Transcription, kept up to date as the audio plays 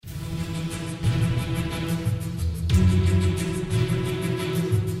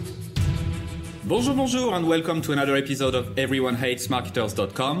Bonjour, bonjour, and welcome to another episode of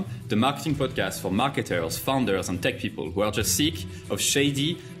EveryoneHatesMarketers.com, the marketing podcast for marketers, founders, and tech people who are just sick of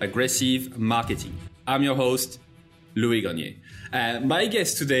shady, aggressive marketing. I'm your host, Louis Gagnier. My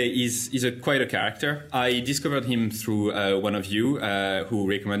guest today is quite a character. I discovered him through one of you who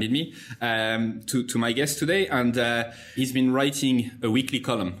recommended me to my guest today, and he's been writing a weekly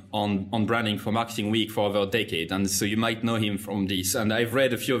column on branding for Marketing Week for over a decade, and so you might know him from this. And I've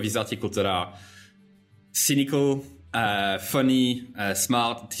read a few of his articles that are cynical, funny,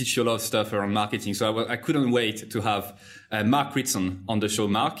 smart, teach you a lot of stuff around marketing. So I couldn't wait to have Mark Ritson on the show.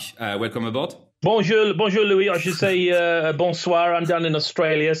 Mark, welcome aboard. Bonjour, Louis. I should say bonsoir. I'm down in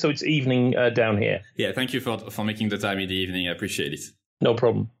Australia, so it's evening down here. Yeah, thank you for making the time in the evening. I appreciate it. No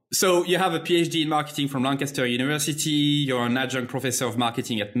problem. So you have a PhD in marketing from Lancaster University. You're an adjunct professor of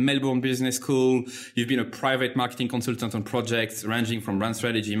marketing at Melbourne Business School. You've been a private marketing consultant on projects ranging from brand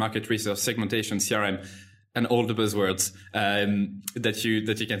strategy, market research, segmentation, CRM, and all the buzzwords that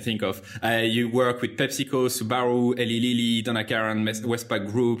you can think of. You work with PepsiCo, Subaru, Eli Lilly, Donna Karan,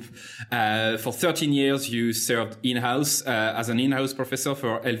 Westpac Group. For 13 years, you served in-house as an in-house professor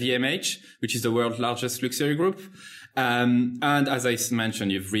for LVMH, which is the world's largest luxury group. And as I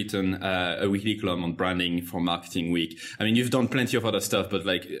mentioned, you've written a weekly column on branding for Marketing Week. I mean, you've done plenty of other stuff, but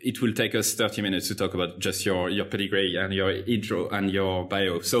like it will take us 30 minutes to talk about just your pedigree and your intro and your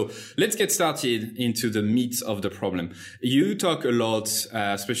bio. So let's get started into the meat of the problem. You talk a lot,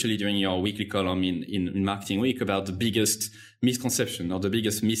 especially during your weekly column in Marketing Week, about the biggest misconception or the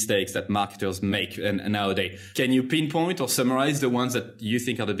biggest mistakes that marketers make nowadays. Can you pinpoint or summarize the ones that you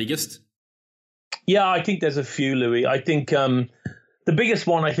think are the biggest? Yeah, I think there's a few, Louis. I think the biggest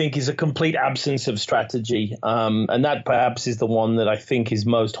one, I think, is a complete absence of strategy. And that perhaps is the one that I think is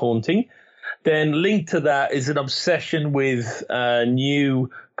most haunting. Then linked to that is an obsession with new,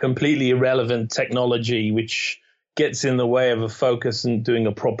 completely irrelevant technology, which gets in the way of a focus and doing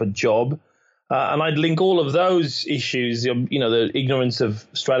a proper job. And I'd link all of those issues, the ignorance of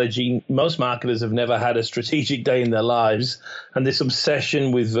strategy. Most marketers have never had a strategic day in their lives. And this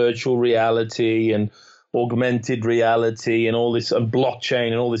obsession with virtual reality and augmented reality and all this and blockchain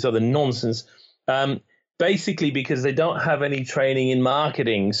and all this other nonsense, basically because they don't have any training in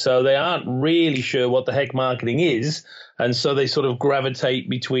marketing. So they aren't really sure what the heck marketing is. And so they sort of gravitate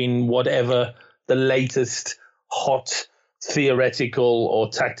between whatever the latest hot theoretical or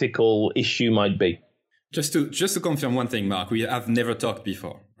tactical issue might be. Just to confirm one thing, Mark, we have never talked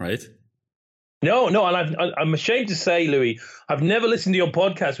before, right? No, and I'm ashamed to say, Louis, I've never listened to your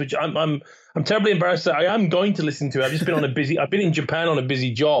podcast, which I'm terribly embarrassed that I am going to listen to. I've just been I've been in Japan on a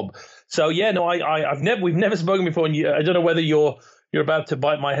busy job. So yeah, no, we've never spoken before, and I don't know whether you're about to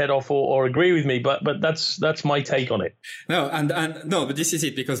bite my head off or agree with me, but that's my take on it. No, and no, but this is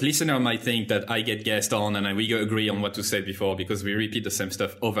it, because listener might think that I get guests on and we agree on what to say before because we repeat the same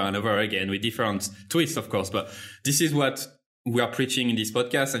stuff over and over again with different twists, of course. But this is what we are preaching in this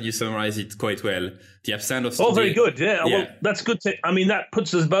podcast, and you summarize it quite well. The absence of very good. Yeah, well, that's good. That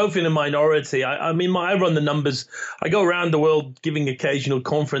puts us both in a minority. I run the numbers. I go around the world giving occasional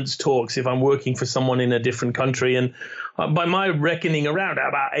conference talks if I'm working for someone in a different country, and by my reckoning, around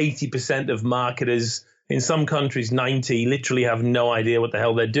about 80% of marketers, in some countries 90%, literally have no idea what the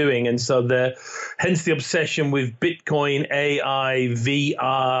hell they're doing, and so hence the obsession with Bitcoin, AI,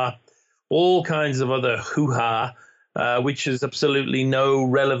 VR, all kinds of other hoo-ha. Which has absolutely no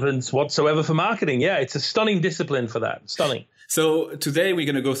relevance whatsoever for marketing. Yeah, it's a stunning discipline for that. Stunning. So today we're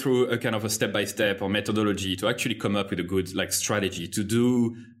going to go through a kind of a step-by-step or methodology to actually come up with a good strategy to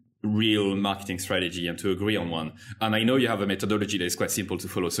do real marketing strategy and to agree on one. And I know you have a methodology that is quite simple to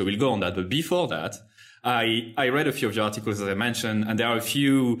follow, so we'll go on that. But before that, I read a few of your articles, as I mentioned, and there are a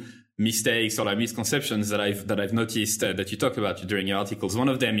few mistakes or misconceptions that I've noticed that you talked about during your articles. One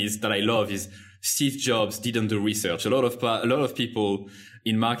of them that I love is Steve Jobs didn't do research. A lot of people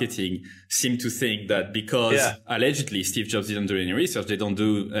in marketing seem to think that because allegedly Steve Jobs didn't do any research, they don't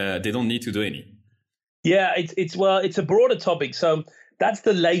need to do any. Yeah, it's a broader topic. So that's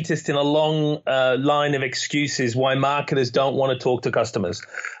the latest in a long line of excuses why marketers don't want to talk to customers.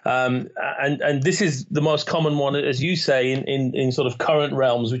 And this is the most common one, as you say, in sort of current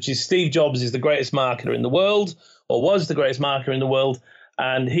realms, which is Steve Jobs is the greatest marketer in the world, or was the greatest marketer in the world.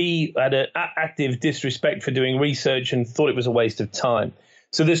 And he had an active disrespect for doing research and thought it was a waste of time.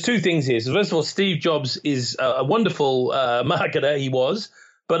 So there's two things here. So first of all, Steve Jobs is a wonderful marketer. He was.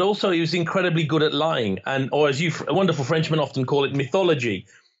 But also he was incredibly good at lying, or as you wonderful Frenchmen often call it, mythology,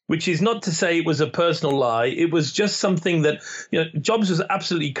 which is not to say it was a personal lie. It was just something that, Jobs was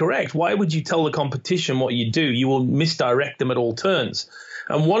absolutely correct. Why would you tell the competition what you do? You will misdirect them at all turns.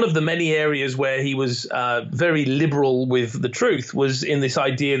 And one of the many areas where he was very liberal with the truth was in this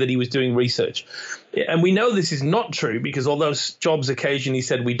idea that he was doing research. And we know this is not true because although Jobs occasionally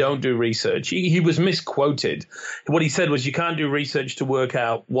said we don't do research, he was misquoted. What he said was you can't do research to work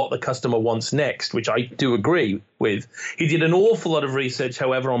out what the customer wants next, which I do agree with. He did an awful lot of research,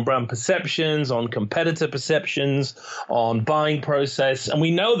 however, on brand perceptions, on competitor perceptions, on buying process. And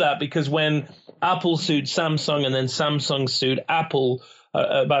we know that because when Apple sued Samsung and then Samsung sued Apple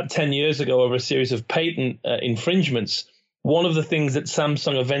about 10 years ago over a series of patent infringements, one of the things that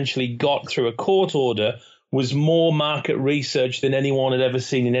Samsung eventually got through a court order was more market research than anyone had ever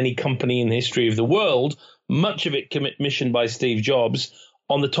seen in any company in the history of the world, much of it commissioned by Steve Jobs,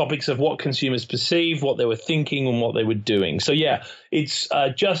 on the topics of what consumers perceive, what they were thinking, and what they were doing. So, yeah, it's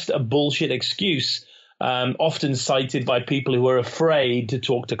just a bullshit excuse, often cited by people who are afraid to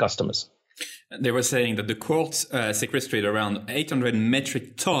talk to customers. They were saying that the court sequestered around 800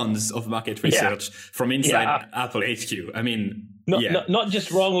 metric tons of market research from inside Apple HQ. I mean, not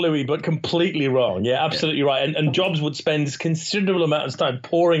just wrong, Louis, but completely wrong. Yeah, absolutely right. And Jobs would spend considerable amounts of time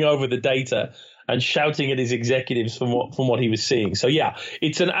poring over the data and shouting at his executives from what he was seeing. So, yeah,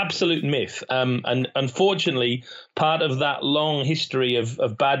 it's an absolute myth. And unfortunately, part of that long history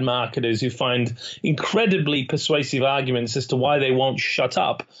of bad marketers who find incredibly persuasive arguments as to why they won't shut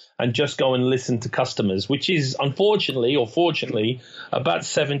up and just go and listen to customers, which is unfortunately or fortunately about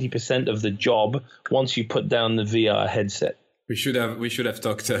 70% of the job once you put down the VR headset. We should have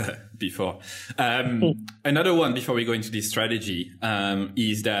talked before. Another one before we go into this strategy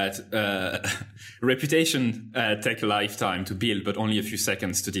is that reputation take a lifetime to build, but only a few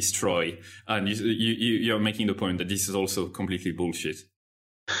seconds to destroy. And you're making the point that this is also completely bullshit.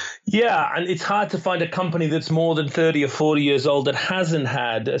 Yeah, and it's hard to find a company that's more than 30 or 40 years old that hasn't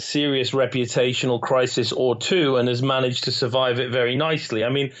had a serious reputational crisis or two and has managed to survive it very nicely. I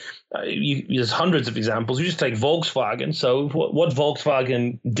mean, there's hundreds of examples. You just take Volkswagen. So what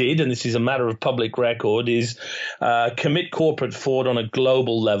Volkswagen did, and this is a matter of public record, is commit corporate fraud on a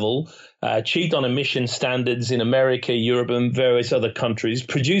global level, cheat on emission standards in America, Europe, and various other countries,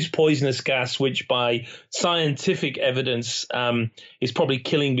 produce poisonous gas, which by scientific evidence is probably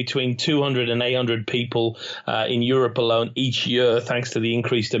killing between 200 and 800 people in Europe alone each year, thanks to the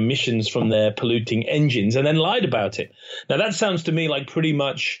increased emissions from their polluting engines, and then lied about it. Now, that sounds to me like pretty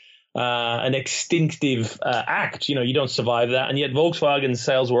much an extinctive act. You don't survive that. And yet Volkswagen's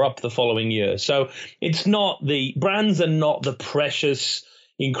sales were up the following year. So it's not the brands are not the precious,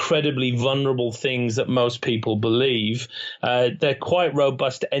 incredibly vulnerable things that most people believe. They're quite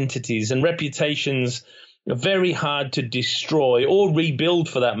robust entities, and reputations are very hard to destroy or rebuild,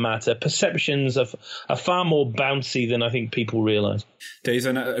 for that matter. Perceptions are far more bouncy than I think people realize. There is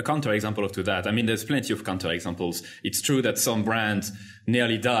a counterexample to that. I mean, there's plenty of counterexamples. It's true that some brands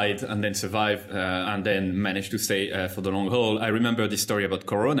nearly died and then survived and then managed to stay for the long haul. I remember this story about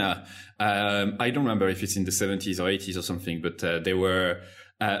Corona. I don't remember if it's in the 70s or 80s or something, but there were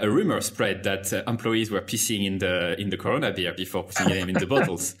a rumor spread that employees were pissing in the Corona beer before putting them in the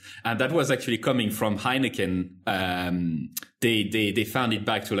bottles, and that was actually coming from Heineken. They found it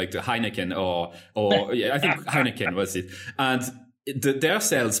back to like the Heineken or I think Heineken was it, and their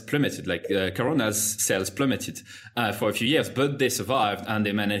sales plummeted. Like Corona's sales plummeted for a few years, but they survived and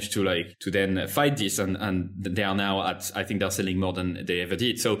they managed to then fight this, and they are now at, I think they're selling more than they ever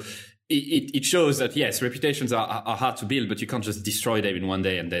did. So it shows that, yes, reputations are hard to build, but you can't just destroy them in one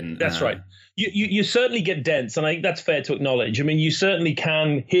day and then... That's right. You certainly get dents, and I think that's fair to acknowledge. I mean, you certainly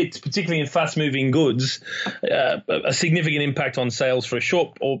can hit, particularly in fast-moving goods, a significant impact on sales for a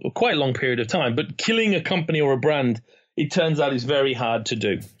short or quite long period of time. But killing a company or a brand, it turns out, is very hard to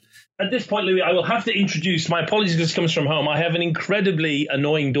do. At this point, Louis, I will have to introduce, my apologies, this comes from home. I have an incredibly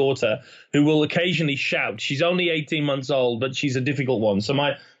annoying daughter who will occasionally shout. She's only 18 months old, but she's a difficult one. So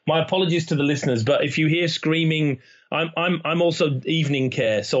my apologies to the listeners, but if you hear screaming, I'm also evening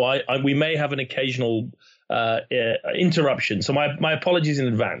care, so we may have an occasional interruption. So my apologies in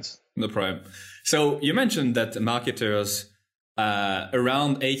advance. No problem. So you mentioned that marketers,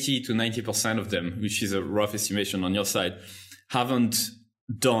 around 80 to 90% of them, which is a rough estimation on your side, haven't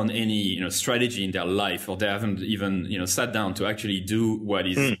done any strategy in their life, or they haven't even sat down to actually do what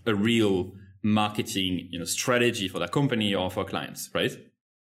is a real marketing strategy for their company or for clients, right?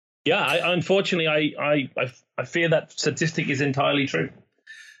 Yeah, unfortunately, I fear that statistic is entirely true.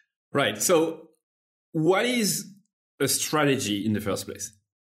 Right. So what is a strategy in the first place?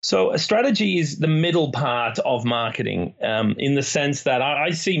 So a strategy is the middle part of marketing, in the sense that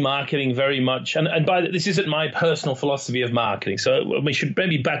I see marketing very much, and this isn't my personal philosophy of marketing. So we should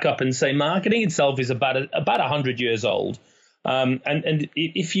maybe back up and say marketing itself is about 100 years old. And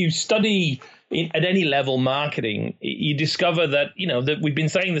if you study at any level marketing, you discover that, that we've been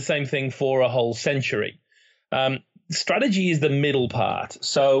saying the same thing for a whole century. Strategy is the middle part.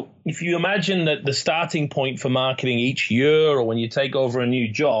 So if you imagine that the starting point for marketing each year or when you take over a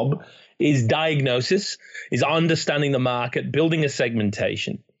new job is diagnosis, is understanding the market, building a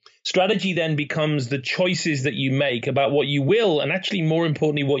segmentation. Strategy then becomes the choices that you make about what you will, and actually more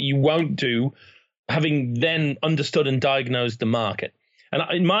importantly, what you won't do, having then understood and diagnosed the market. And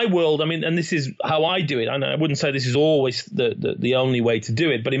in my world, I mean, and this is how I do it, and I wouldn't say this is always the only way to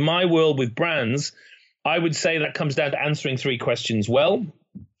do it, but in my world with brands, I would say that comes down to answering three questions well.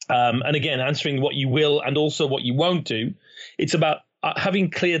 And again, answering what you will and also what you won't do. It's about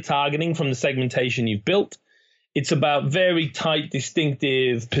having clear targeting from the segmentation you've built. It's about very tight,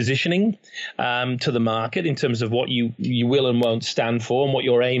 distinctive positioning to the market in terms of what you will and won't stand for and what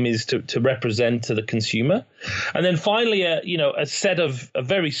your aim is to represent to the consumer. And then finally, a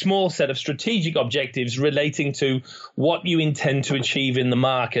very small set of strategic objectives relating to what you intend to achieve in the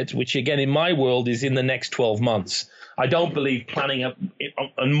market, which again, in my world, is in the next 12 months. I don't believe planning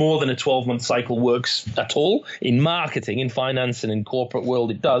on more than a 12-month cycle works at all. In marketing, in finance, and in corporate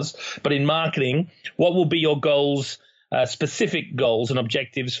world, it does. But in marketing, what will be your goals, specific goals and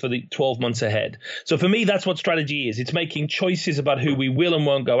objectives for the 12 months ahead? So for me, that's what strategy is. It's making choices about who we will and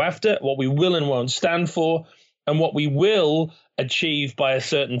won't go after, what we will and won't stand for, and what we will achieve by a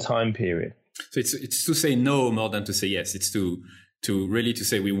certain time period. So it's to say no more than to say yes. It's to really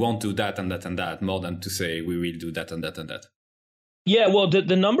say we won't do that and that and that more than to say we will do that and that and that. Yeah, well,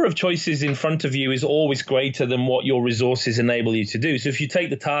 the number of choices in front of you is always greater than what your resources enable you to do. So if you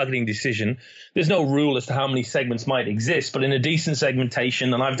take the targeting decision, there's no rule as to how many segments might exist. But in a decent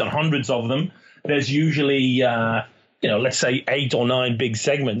segmentation, and I've done hundreds of them, there's usually, let's say 8 or 9 big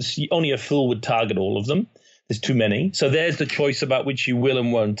segments. Only a fool would target all of them. There's too many. So there's the choice about which you will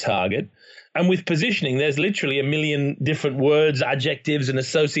and won't target. And with positioning, there's literally a million different words, adjectives, and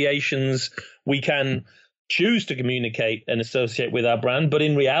associations we can choose to communicate and associate with our brand. But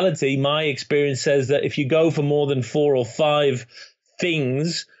in reality, my experience says that if you go for more than 4 or 5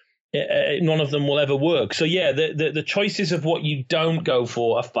 things, none of them will ever work. So yeah, the choices of what you don't go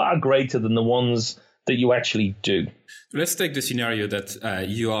for are far greater than the ones that you actually do. Let's take the scenario that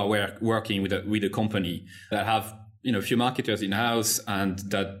you are working with a company that have a few marketers in-house and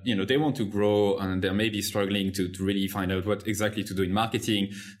that, they want to grow and they're maybe struggling to really find out what exactly to do in marketing.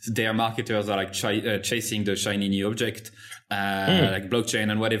 Their marketers are like chasing the shiny new object, like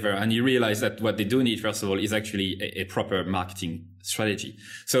blockchain and whatever. And you realize that what they do need, first of all, is actually a proper marketing strategy.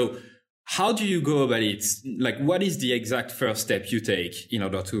 So how do you go about it? Like, what is the exact first step you take in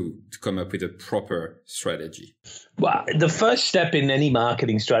order to come up with a proper strategy? Well, the first step in any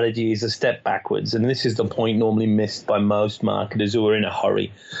marketing strategy is a step backwards. And this is the point normally missed by most marketers who are in a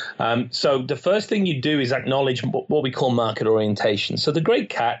hurry. So the first thing you do is acknowledge what we call market orientation. So the great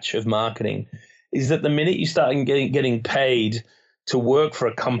catch of marketing is that the minute you start getting paid to work for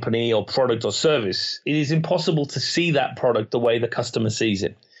a company or product or service, it is impossible to see that product the way the customer sees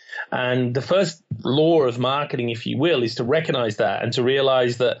it. And the first law of marketing, if you will, is to recognize that and to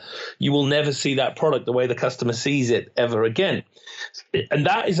realize that you will never see that product the way the customer sees it ever again. And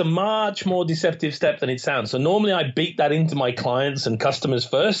that is a much more deceptive step than it sounds. So normally I beat that into my clients and customers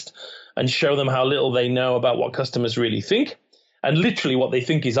first and show them how little they know about what customers really think. And literally what they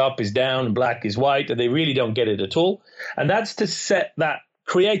think is up is down and black is white, and they really don't get it at all. And that's to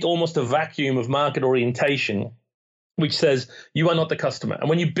create almost a vacuum of market orientation, which says you are not the customer. And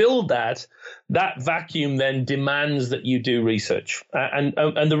when you build that vacuum then demands that you do research. And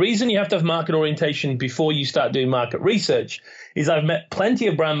the reason you have to have market orientation before you start doing market research is I've met plenty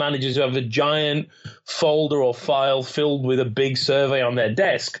of brand managers who have a giant folder or file filled with a big survey on their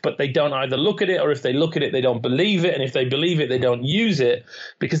desk, but they don't either look at it, or if they look at it, they don't believe it. And if they believe it, they don't use it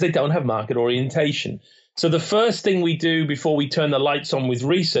because they don't have market orientation. So the first thing we do before we turn the lights on with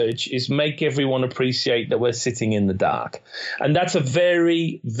research is make everyone appreciate that we're sitting in the dark. And that's a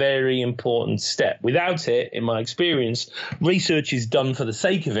very, very important step. Without it, in my experience, research is done for the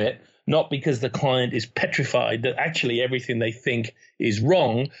sake of it, not because the client is petrified that actually everything they think is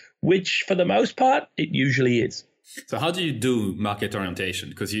wrong, which for the most part, it usually is. So how do you do market orientation?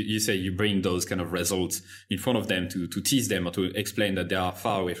 Because you say you bring those kind of results in front of them to tease them or to explain that they are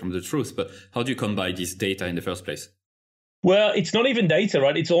far away from the truth. But how do you come by this data in the first place? Well, it's not even data,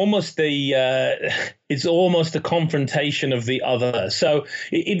 right? It's almost the confrontation of the other. So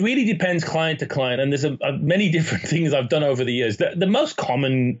it really depends client to client. And there's many different things I've done over the years. The most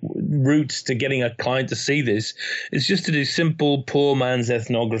common routes to getting a client to see this is just to do simple poor man's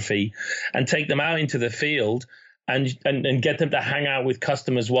ethnography and take them out into the field and get them to hang out with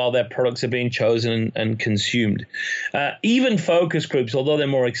customers while their products are being chosen and consumed. Even focus groups, although they're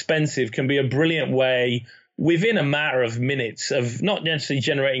more expensive, can be a brilliant way within a matter of minutes of not necessarily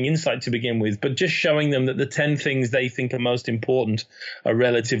generating insight to begin with, but just showing them that the 10 things they think are most important are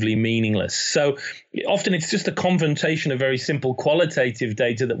relatively meaningless. So often it's just a confrontation of very simple qualitative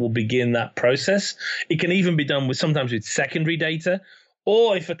data that will begin that process. It can even be done sometimes with secondary data.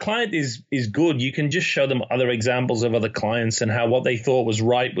 Or if a client is good, you can just show them other examples of other clients and how what they thought was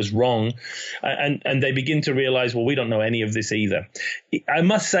right was wrong. And they begin to realize, well, we don't know any of this either. I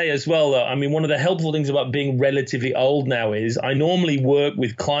must say as well, though, I mean, one of the helpful things about being relatively old now is I normally work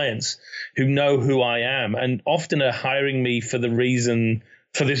with clients who know who I am and often are hiring me for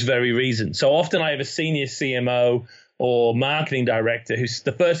this very reason. So often I have a senior CMO or marketing director who's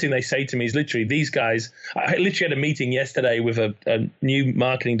the first thing they say to me is literally, these guys. I literally had a meeting yesterday with a new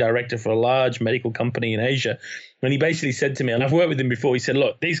marketing director for a large medical company in Asia. And he basically said to me, and I've worked with him before, he said,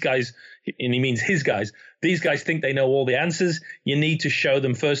 look, these guys, and he means his guys, these guys think they know all the answers. You need to show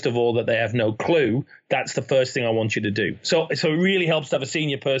them, first of all, that they have no clue. That's the first thing I want you to do. So it really helps to have a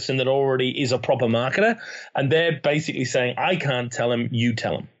senior person that already is a proper marketer. And they're basically saying, I can't tell him, you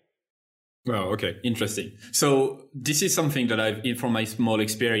tell him. Oh, okay. Interesting. So this is something that from my small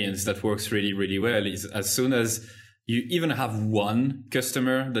experience that works really, really well is as soon as you even have one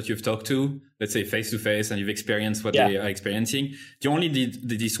customer that you've talked to, let's say face to face, and you've experienced what they are experiencing, you only need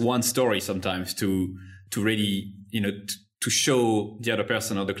this one story sometimes to really, to show the other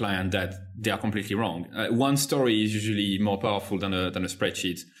person or the client that they are completely wrong. One story is usually more powerful than a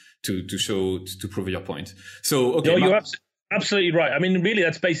spreadsheet to prove your point. So, okay. No, you're absolutely right. I mean, really,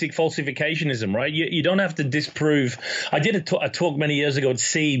 that's basic falsificationism, right? You don't have to disprove. I did a talk many years ago at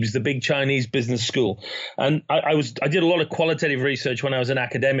SEABS, the big Chinese business school, and I did a lot of qualitative research when I was an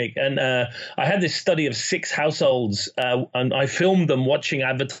academic, and I had this study of 6 households, and I filmed them watching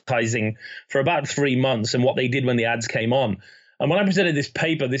advertising for about 3 months and what they did when the ads came on. And when I presented this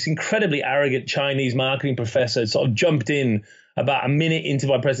paper, this incredibly arrogant Chinese marketing professor sort of jumped in about a minute into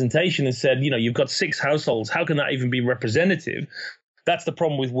my presentation and said, you've got 6 households. How can that even be representative? That's the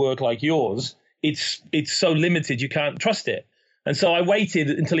problem with work like yours. It's so limited, you can't trust it. And so I waited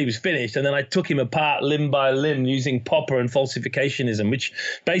until he was finished, and then I took him apart limb by limb using Popper and falsificationism, which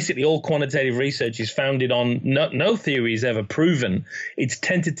basically all quantitative research is founded on no theory is ever proven. It's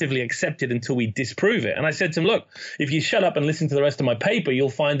tentatively accepted until we disprove it. And I said to him, look, if you shut up and listen to the rest of my paper, you'll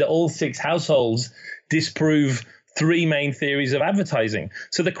find that all 6 households disprove 3 main theories of advertising.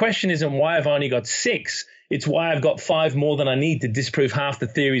 So the question isn't why I've only got 6. It's why I've got 5 more than I need to disprove half the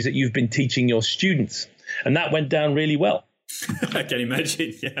theories that you've been teaching your students. And that went down really well. I can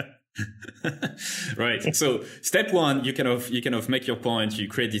imagine. Yeah. Right. So step 1, you kind of make your point, you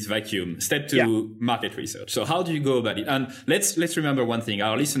create this vacuum. Step 2, market research. So how do you go about it? And let's remember one thing.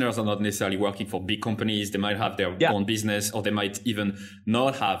 Our listeners are not necessarily working for big companies. They might have their own business, or they might even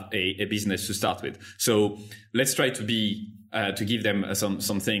not have a business to start with. So let's try to give them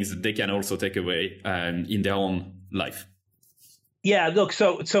some things that they can also take away in their own life. Yeah, look,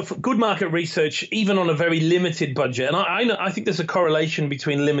 so for good market research, even on a very limited budget, and I think there's a correlation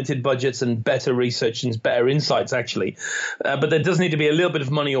between limited budgets and better research and better insights, actually. But there does need to be a little bit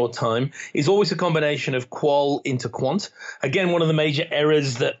of money or time. Is always a combination of qual into quant. Again, one of the major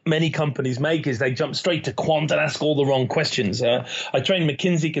errors that many companies make is they jump straight to quant and ask all the wrong questions. I trained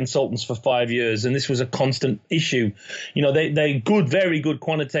McKinsey consultants for 5 years, and this was a constant issue. They're good, very good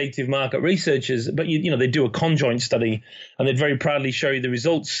quantitative market researchers, but they do a conjoint study, and they'd very proudly show you the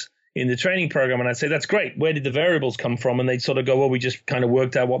results in the training program. And I'd say, that's great. Where did the variables come from? And they'd sort of go, well, we just kind of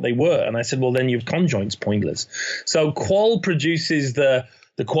worked out what they were. And I said, well, then your conjoint's pointless. So qual produces the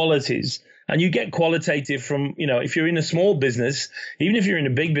qualities. And you get qualitative from, if you're in a small business, even if you're in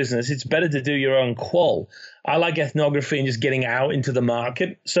a big business, it's better to do your own qual. I like ethnography and just getting out into the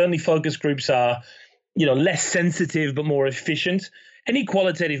market. Certainly focus groups are, less sensitive, but more efficient. Any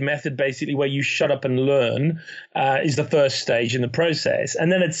qualitative method, basically, where you shut up and learn is the first stage in the process.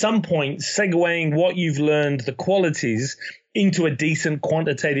 And then at some point, segueing what you've learned, the qualities, into a decent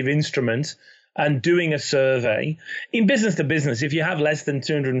quantitative instrument and doing a survey. In business to business, if you have less than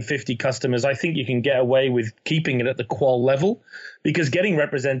 250 customers, I think you can get away with keeping it at the qual level, because getting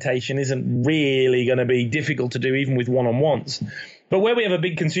representation isn't really going to be difficult to do, even with one-on-ones. But where we have a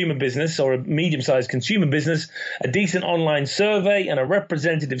big consumer business or a medium-sized consumer business, a decent online survey and a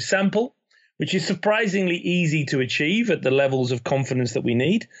representative sample, which is surprisingly easy to achieve at the levels of confidence that we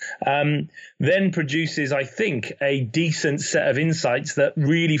need, then produces, I think, a decent set of insights that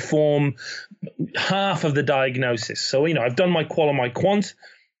really form half of the diagnosis. So, I've done my qual and my quant.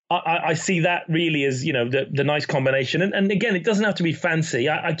 I see that really as, the nice combination. And again, it doesn't have to be fancy.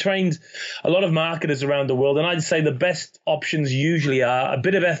 I trained a lot of marketers around the world, and I'd say the best options usually are a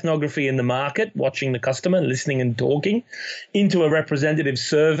bit of ethnography in the market, watching the customer, listening and talking, into a representative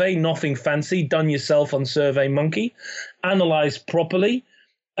survey, nothing fancy, done yourself on SurveyMonkey, analyzed properly,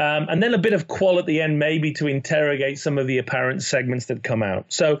 and then a bit of qual at the end, maybe to interrogate some of the apparent segments that come out.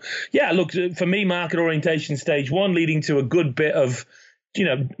 So, yeah, look, for me, market orientation stage one, leading to a good bit of,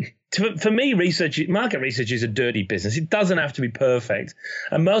 for me, market research is a dirty business. It doesn't have to be perfect.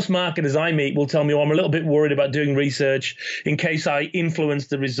 And most marketers I meet will tell me, I'm a little bit worried about doing research in case I influence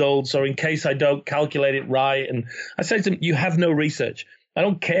the results or in case I don't calculate it right. And I say to them, you have no research. I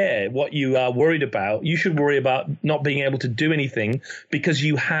don't care what you are worried about. You should worry about not being able to do anything because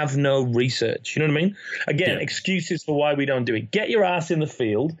you have no research. You know what I mean? Again, excuses for why we don't do it. Get your ass in the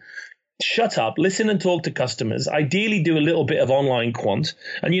field. Shut up, listen and talk to customers, ideally do a little bit of online quant,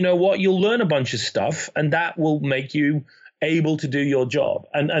 and you know what? You'll learn a bunch of stuff, and that will make you able to do your job.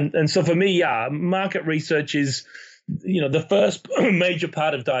 And so for me, market research is, the first major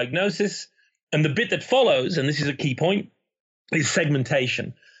part of diagnosis, and the bit that follows, and this is a key point, is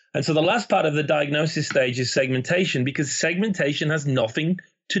segmentation. And so the last part of the diagnosis stage is segmentation, because segmentation has nothing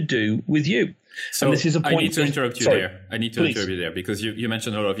to do with you. So and this is a point I need to interrupt you there. I need to interrupt you there because you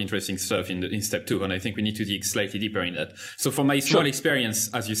mentioned a lot of interesting stuff in step 2, and I think we need to dig slightly deeper in that. So from my small experience,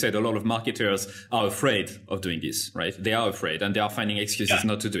 as you said, a lot of marketers are afraid of doing this, right? They are afraid, and they are finding excuses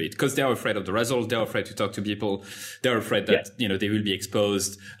not to do it because they are afraid of the results. They're afraid to talk to people. They're afraid that, they will be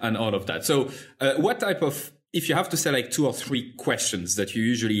exposed and all of that. So what type of, if you have to say like 2 or 3 questions that you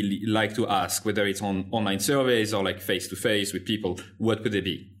usually like to ask, whether it's on online surveys or like face to face with people, what could they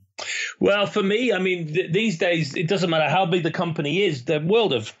be? Well, for me, I mean, these days, it doesn't matter how big the company is. The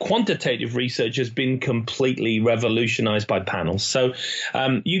world of quantitative research has been completely revolutionized by panels. So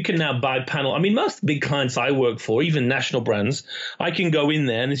you can now buy panel. I mean, most big clients I work for, even national brands, I can go in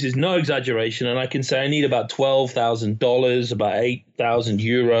there, and this is no exaggeration, and I can say I need about $12,000, about 8,000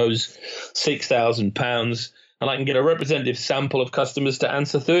 euros, 6,000 pounds, and I can get a representative sample of customers to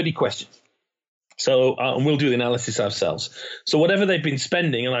answer 30 questions. So, and we'll do the analysis ourselves. So whatever they've been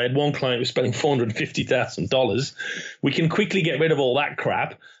spending, and I had one client who was spending $450,000, we can quickly get rid of all that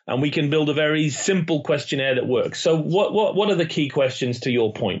crap, and we can build a very simple questionnaire that works. So what are the key questions to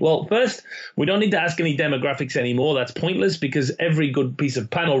your point? Well, first, we don't need to ask any demographics anymore. That's pointless because every good piece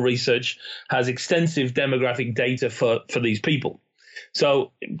of panel research has extensive demographic data for these people.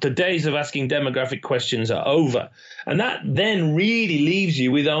 So the days of asking demographic questions are over. And that then really leaves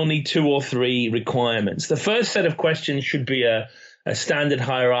you with only 2 or 3 requirements. The first set of questions should be a standard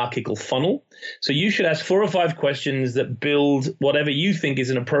hierarchical funnel. So you should ask 4 or 5 questions that build whatever you think is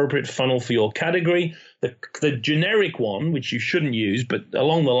an appropriate funnel for your category. The generic one, which you shouldn't use, but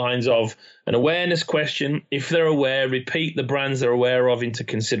along the lines of an awareness question. If they're aware, repeat the brands they're aware of into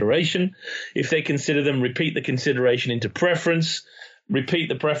consideration. If they consider them, repeat the consideration into preference. Repeat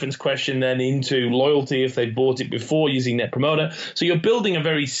the preference question then into loyalty if they've bought it before using Net Promoter. So you're building a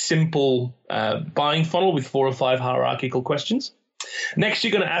very simple buying funnel with 4 or 5 hierarchical questions. Next,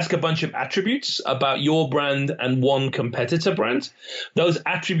 you're going to ask a bunch of attributes about your brand and one competitor brand. Those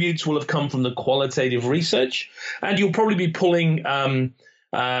attributes will have come from the qualitative research, and you'll probably be pulling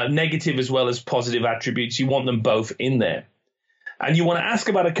negative as well as positive attributes. You want them both in there. And you want to ask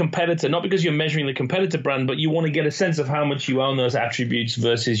about a competitor, not because you're measuring the competitor brand, but you want to get a sense of how much you own those attributes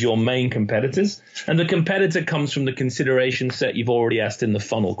versus your main competitors. And the competitor comes from the consideration set you've already asked in the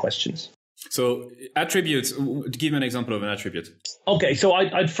funnel questions. So attributes, give me an example of an attribute. Okay, so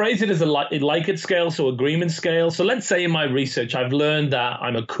I'd phrase it as a Likert scale, so agreement scale. So let's say in my research, I've learned that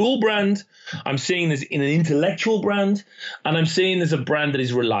I'm a cool brand, I'm seeing this in an intellectual brand, and I'm seeing there's a brand that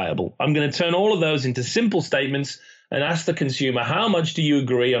is reliable. I'm going to turn all of those into simple statements and ask the consumer, how much do you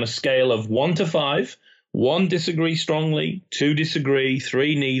agree on a scale of 1 to 5? 1 disagree strongly, 2 disagree,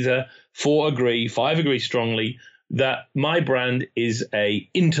 3 neither, 4 agree, 5 agree strongly, that my brand is a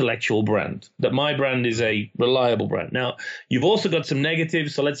intellectual brand, that my brand is a reliable brand. Now, you've also got some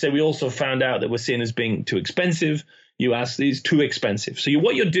negatives. So let's say we also found out that we're seen as being too expensive. You ask these too expensive. So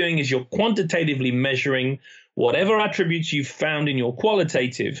what you're doing is you're quantitatively measuring whatever attributes you've found in your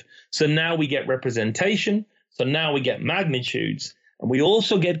qualitative. So now we get representation. So now we get magnitudes, and we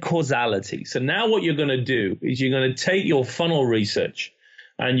also get causality. So now what you're going to do is you're going to take your funnel research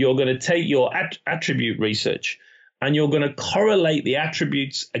and you're going to take your attribute research and you're going to correlate the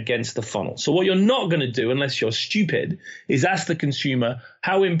attributes against the funnel. So what you're not going to do, unless you're stupid, is ask the consumer,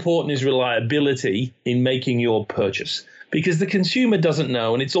 how important is reliability in making your purchase? Because the consumer doesn't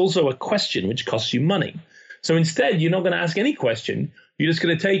know, and it's also a question which costs you money. So instead, you're not going to ask any question. You're just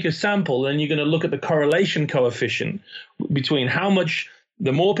going to take a sample and you're going to look at the correlation coefficient between how much,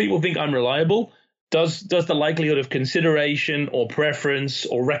 the more people think I'm reliable, does the likelihood of consideration or preference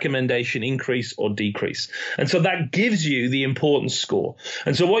or recommendation increase or decrease? And so that gives you the importance score.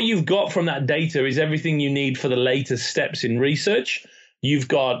 And so what you've got from that data is everything you need for the latest steps in research. You've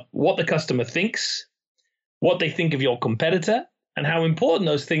got what the customer thinks, what they think of your competitor, and how important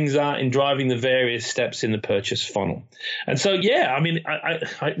those things are in driving the various steps in the purchase funnel. And so, yeah, I mean,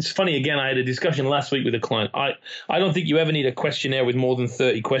 it's funny, again, I had a discussion last week with a client. I don't think you ever need a questionnaire with more than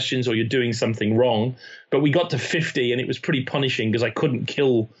 30 questions or you're doing something wrong. But we got to 50 and it was pretty punishing because I couldn't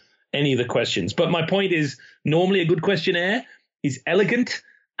kill any of the questions. But my point is, normally a good questionnaire is elegant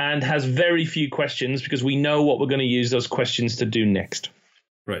and has very few questions because we know what we're going to use those questions to do next.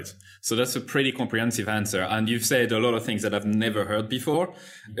 Right. So that's a pretty comprehensive answer. And you've said a lot of things that I've never heard before.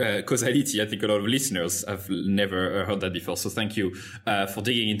 Causality, I think a lot of listeners have never heard that before. So thank you for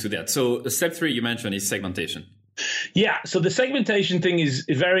digging into that. So step 3 you mentioned is segmentation. Yeah. So the segmentation thing is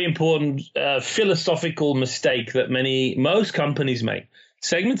a very important philosophical mistake that most companies make.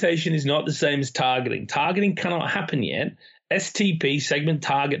 Segmentation is not the same as targeting. Targeting cannot happen yet. STP, segment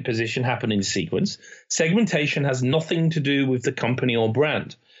target position, happen in sequence. Segmentation has nothing to do with the company or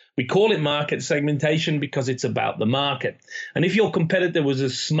brand. We call it market segmentation because it's about the market. And if your competitor was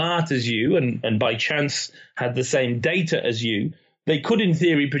as smart as you and by chance had the same data as you, they could, in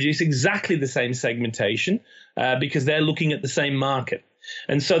theory, produce exactly the same segmentation because they're looking at the same market.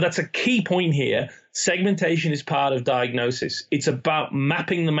 And so that's a key point here. Segmentation is part of diagnosis. It's about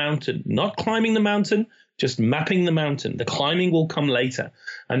mapping the mountain, not climbing the mountain, just mapping the mountain. The climbing will come later.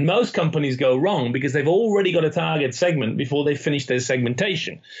 And most companies go wrong because they've already got a target segment before they finish their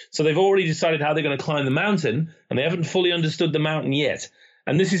segmentation. So they've already decided how they're going to climb the mountain, and they haven't fully understood the mountain yet.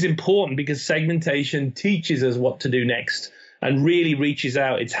 And this is important because segmentation teaches us what to do next and really reaches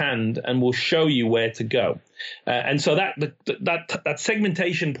out its hand and will show you where to go. And so that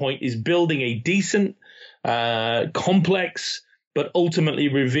segmentation point is building a decent, complex, but ultimately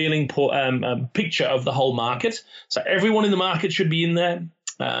revealing picture of the whole market. So everyone in the market should be in there.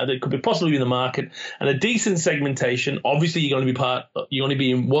 That could possibly be in the market, and a decent segmentation. Obviously, you're going to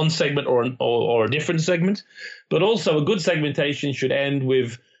be in one segment or a different segment, but also a good segmentation should end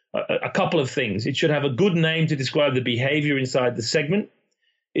with a couple of things. It should have a good name to describe the behavior inside the segment.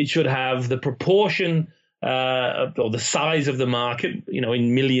 It should have the proportion or the size of the market,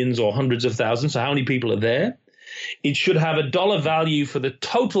 in millions or hundreds of thousands. So how many people are there? It should have a dollar value for the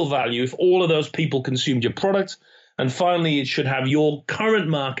total value if all of those people consumed your product. And finally, it should have your current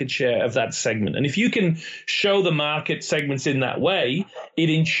market share of that segment. And if you can show the market segments in that way, it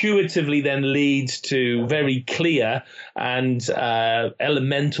intuitively then leads to very clear and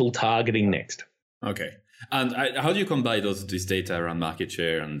elemental targeting next. Okay. And how do you combine this data around market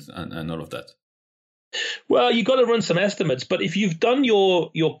share and all of that? Well, you've got to run some estimates. But if you've done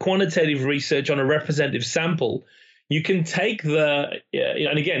your quantitative research on a representative sample, you can take and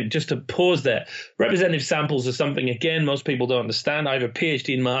again, just to pause there, representative samples are something, again, most people don't understand. I have a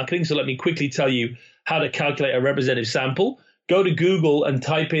PhD in marketing, so let me quickly tell you how to calculate a representative sample. Go to Google and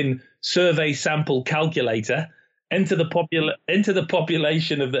type in survey sample calculator, enter the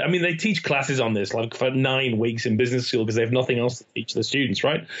population of they teach classes on this like for 9 weeks in business school because they have nothing else to teach the students,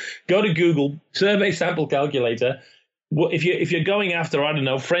 right? Go to Google, survey sample calculator. Well, if you're going after, I don't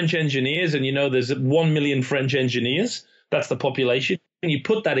know, French engineers, and there's 1 million French engineers, that's the population, and you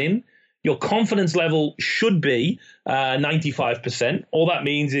put that in, your confidence level should be 95%. All that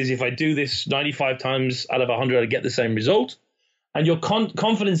means is if I do this 95 times out of 100, I get the same result. And your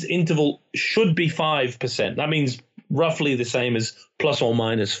confidence interval should be 5%. That means roughly the same as plus or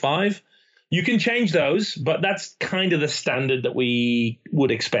minus 5. You can change those, but that's kind of the standard that we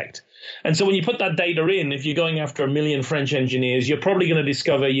would expect. And so when you put that data in, if you're going after 1 million French engineers, you're probably going to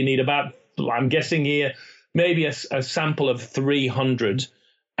discover you need about, I'm guessing here, maybe a sample of 300.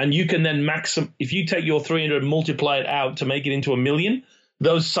 And you can then if you take your 300 and multiply it out to make it into 1 million,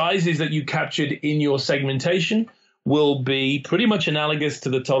 those sizes that you captured in your segmentation will be pretty much analogous to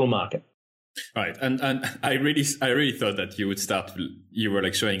the total market. Right. And I really thought that you were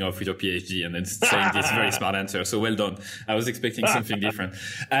like showing off with your PhD and then saying this very smart answer. So well done. I was expecting something different.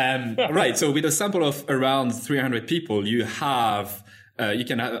 Right. So with a sample of around 300 people, you can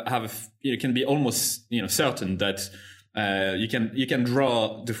be almost, certain that, you can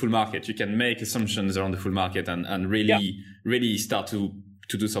draw the full market. You can make assumptions around the full market and really start to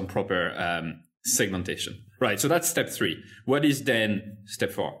do some proper, segmentation. Right. So that's step 3. What is then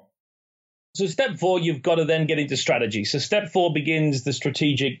step 4? So step 4, you've got to then get into strategy. So step 4 begins the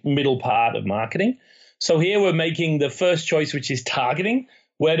strategic middle part of marketing. So here we're making the first choice, which is targeting.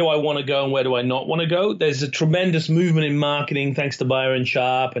 Where do I want to go and where do I not want to go? There's a tremendous movement in marketing, thanks to Byron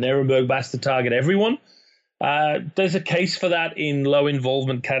Sharp and Ehrenberg Bass, to target everyone. There's a case for that in low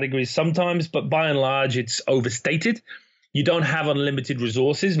involvement categories sometimes, but by and large, it's overstated. You don't have unlimited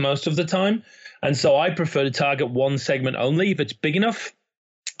resources most of the time. And so I prefer to target one segment only if it's big enough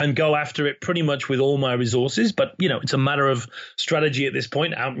and go after it pretty much with all my resources. But, it's a matter of strategy at this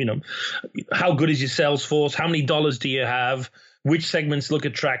point. How good is your sales force? How many dollars do you have? Which segments look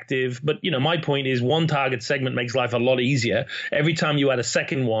attractive? But, my point is one target segment makes life a lot easier. Every time you add a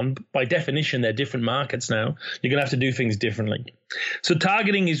second one, by definition, they're different markets now. You're going to have to do things differently. So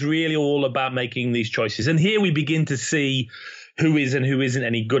targeting is really all about making these choices. And here we begin to see who is and who isn't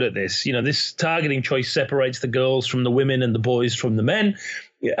any good at this. This targeting choice separates the girls from the women and the boys from the men.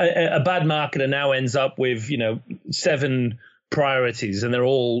 A bad marketer now ends up with, 7 priorities, and they're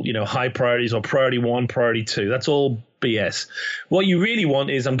all, high priorities or priority 1, priority 2. That's all BS. What you really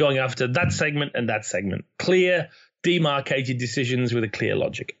want is I'm going after that segment and that segment. Clear, demarcated decisions with a clear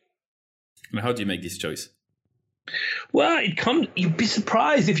logic. And how do you make this choice? Well, you'd be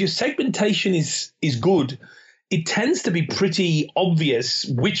surprised if your segmentation is good. It tends to be pretty obvious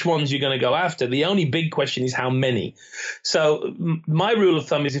which ones you're going to go after. The only big question is how many. So my rule of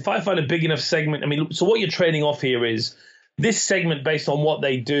thumb is if I find a big enough segment, so what you're trading off here is this segment based on what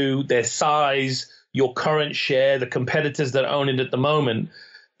they do, their size, your current share, the competitors that own it at the moment.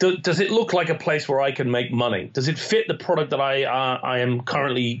 Does it look like a place where I can make money? Does it fit the product that I am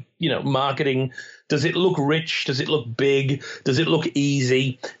currently, marketing? Does it look rich? Does it look big? Does it look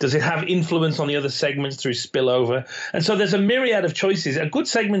easy? Does it have influence on the other segments through spillover? And so there's a myriad of choices. A good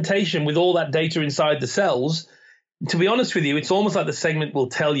segmentation with all that data inside the cells, to be honest with you, it's almost like the segment will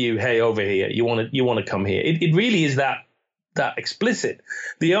tell you, hey, over here, you want to come here. It really is that explicit.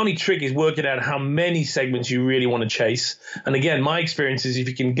 The only trick is working out how many segments you really want to chase. And again, my experience is if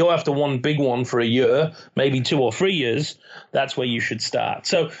you can go after one big one for a year, maybe 2 or 3 years, that's where you should start.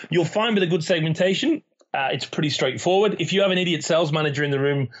 So you'll find with a good segmentation, it's pretty straightforward. If you have an idiot sales manager in the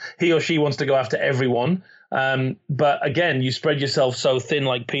room, he or she wants to go after everyone. But again, you spread yourself so thin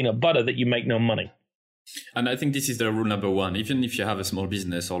like peanut butter that you make no money. And I think this is the rule number one. Even if you have a small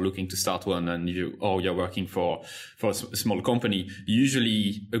business or looking to start one, and you're working for a small company,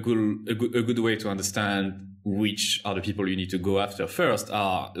 usually a good way to understand which are the people you need to go after first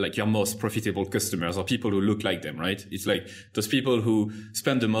are like your most profitable customers or people who look like them, right? It's like those people who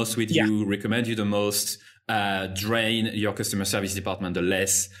spend the most with you, recommend you the most, drain your customer service department the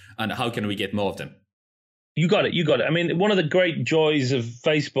less, and how can we get more of them? You got it. One of the great joys of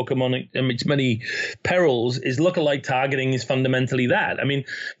Facebook among its many perils is lookalike targeting is fundamentally that.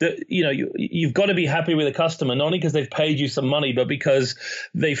 You've got to be happy with a customer, not only because they've paid you some money, but because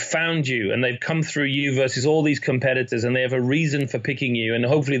they've found you and they've come through you versus all these competitors and they have a reason for picking you and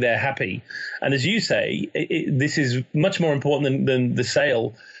hopefully they're happy. And as you say, this is much more important than the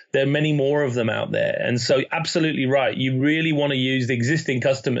sale. There are many more of them out there. And so absolutely right. You really want to use the existing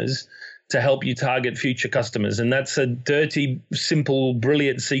customers to help you target future customers. And that's a dirty, simple,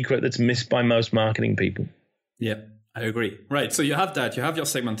 brilliant secret that's missed by most marketing people. Yeah, I agree. Right. So you have that, you have your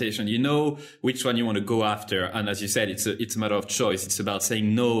segmentation, you know which one you want to go after. And as you said, it's a matter of choice. It's about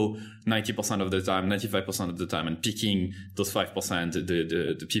saying no 90% of the time, 95% of the time, and picking those 5%,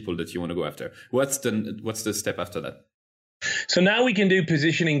 the people that you want to go after. What's the step after that? So now we can do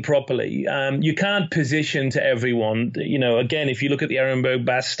positioning properly. You can't position to everyone. Again, if you look at the Ehrenberg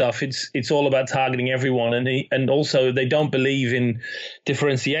Bass stuff, it's all about targeting everyone. And also they don't believe in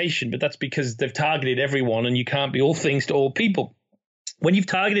differentiation, but that's because they've targeted everyone and you can't be all things to all people. When you've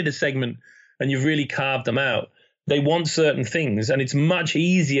targeted a segment and you've really carved them out, they want certain things, and it's much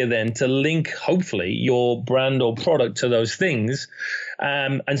easier then to link, hopefully, your brand or product to those things.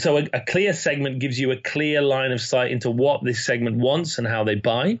 And so a clear segment gives you a clear line of sight into what this segment wants and how they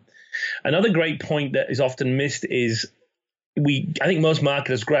buy. Another great point that is often missed is I think most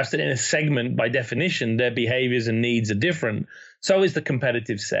marketers grasp that in a segment, by definition, their behaviors and needs are different. So is the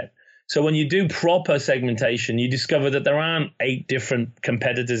competitive set. So when you do proper segmentation, you discover that there aren't 8 different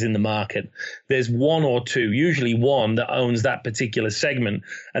competitors in the market. There's 1 or 2, usually 1, that owns that particular segment.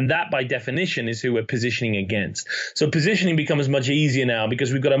 And that, by definition, is who we're positioning against. So positioning becomes much easier now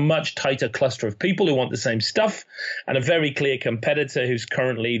because we've got a much tighter cluster of people who want the same stuff and a very clear competitor who's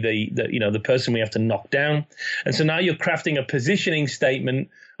currently the person we have to knock down. And so now you're crafting a positioning statement.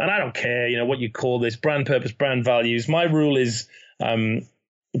 And I don't care, what you call this, brand purpose, brand values. My rule is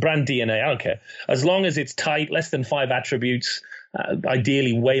brand DNA, I don't care. As long as it's tight, less than 5 attributes,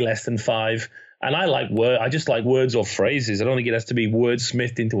 ideally way less than 5, And I just like words or phrases. I don't think it has to be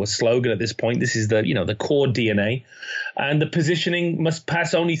wordsmithed into a slogan at this point. This is the core DNA. And the positioning must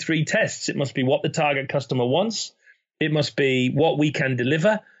pass only 3 tests. It must be what the target customer wants. It must be what we can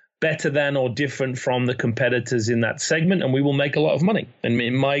deliver, better than or different from the competitors in that segment, and we will make a lot of money. And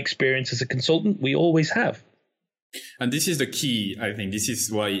in my experience as a consultant, we always have. And this is the key. I think this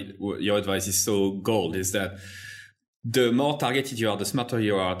is why your advice is so gold, is that the more targeted you are, the smarter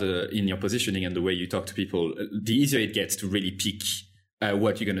you are in your positioning and the way you talk to people, the easier it gets to really pick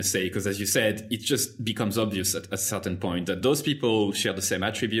what you're going to say. Because as you said, it just becomes obvious at a certain point that those people share the same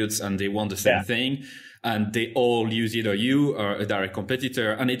attributes and they want the same thing. And they all use either you or a direct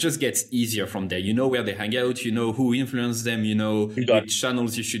competitor. And it just gets easier from there. You know where they hang out. You know who influenced them. You know which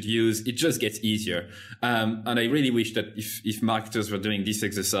channels you should use. It just gets easier. And I really wish that if marketers were doing this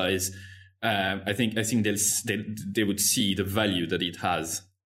exercise, I think they would see the value that it has.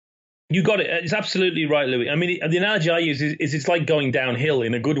 You got it. It's absolutely right, Louis. I mean, the analogy I use is it's like going downhill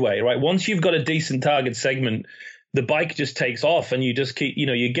in a good way, right? Once you've got a decent target segment, the bike just takes off and you just keep,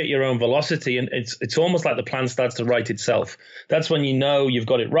 you get your own velocity, and it's almost like the plan starts to write itself. That's when you know you've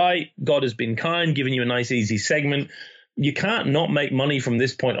got it right. God has been kind, giving you a nice, easy segment. You can't not make money from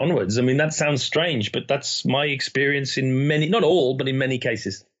this point onwards. I mean, that sounds strange, but that's my experience in many, not all, but in many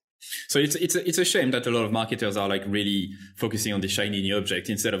cases. So it's a shame that a lot of marketers are like really focusing on the shiny new object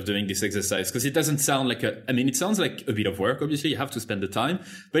instead of doing this exercise, because it doesn't sound like it sounds like a bit of work. Obviously, you have to spend the time,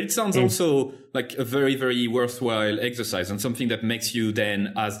 but it sounds also like a very, very worthwhile exercise and something that makes you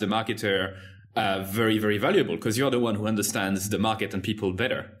then, as the marketer, very, very valuable, because you're the one who understands the market and people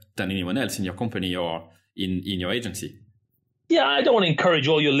better than anyone else in your company or in your agency. Yeah, I don't want to encourage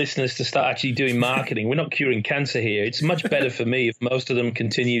all your listeners to start actually doing marketing. We're not curing cancer here. It's much better for me if most of them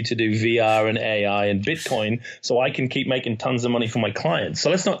continue to do VR and AI and Bitcoin, so I can keep making tons of money for my clients.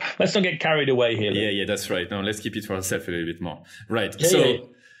 So let's not get carried away here. Yeah, that's right. No, let's keep it for ourselves a little bit more. Right. Yeah.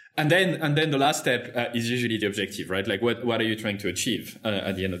 And then the last step is usually the objective, right? Like what are you trying to achieve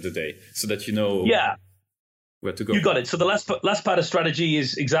at the end of the day, so that you know. Yeah. Where to go. You got it. So the last part of strategy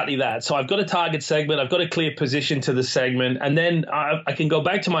is exactly that. So I've got a target segment, I've got a clear position to the segment, and then I can go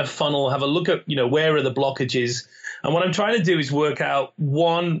back to my funnel, have a look at, where are the blockages. And what I'm trying to do is work out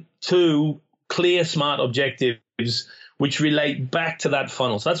 1, 2 clear, smart objectives which relate back to that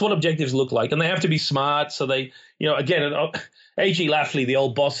funnel. So that's what objectives look like. And they have to be smart. So they, again, A.G. Lafley, the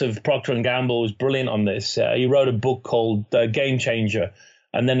old boss of Procter & Gamble, was brilliant on this. He wrote a book called Game Changer,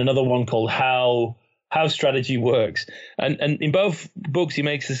 and then another one called How Strategy Works. And in both books, he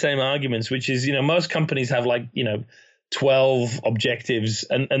makes the same arguments, which is, most companies have 12 objectives,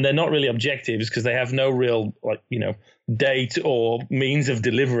 and they're not really objectives because they have no real, date or means of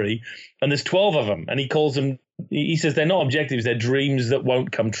delivery. And there's 12 of them. And he says they're not objectives, they're dreams that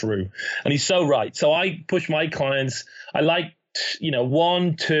won't come true. And he's so right. So I push my clients, I like,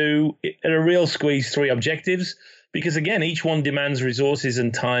 1, 2, at a real squeeze, 3 objectives. Because again, each one demands resources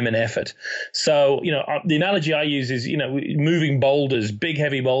and time and effort. So, the analogy I use is, moving boulders, big,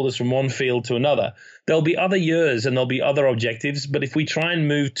 heavy boulders from one field to another. There'll be other years and there'll be other objectives. But if we try and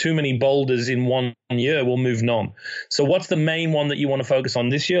move too many boulders in one year, we'll move none. So what's the main one that you want to focus on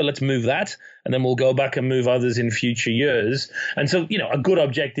this year? Let's move that. And then we'll go back and move others in future years. And so, a good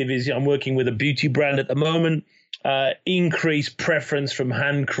objective is, I'm working with a beauty brand at the moment, increase preference from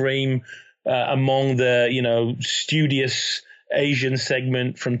hand cream among the, studious Asian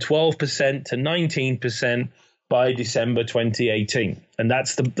segment from 12% to 19% by December 2018. And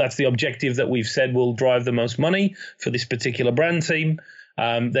that's the objective that we've said will drive the most money for this particular brand team.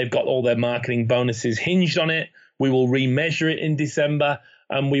 They've got all their marketing bonuses hinged on it. We will remeasure it in December,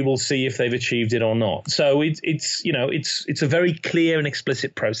 and we will see if they've achieved it or not. So it's a very clear and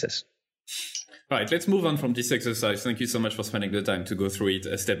explicit process. Right, let's move on from this exercise. Thank you so much for spending the time to go through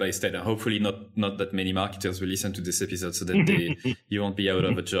it step by step. And hopefully not that many marketers will listen to this episode so that you won't be out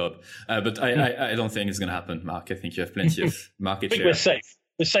of a job. But I don't think it's going to happen, Mark. I think you have plenty of market share. We're safe.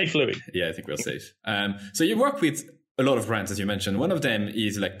 We're safe, Louis. Yeah, I think we're safe. So you work with a lot of brands, as you mentioned. One of them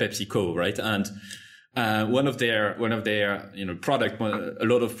is like PepsiCo, right? And one of their product, a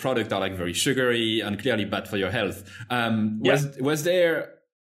lot of product are like very sugary and clearly bad for your health. Was there...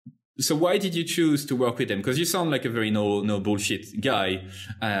 So why did you choose to work with them? Because you sound like a very no bullshit guy,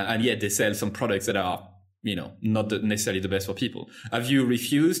 and yet they sell some products that are, not necessarily the best for people. Have you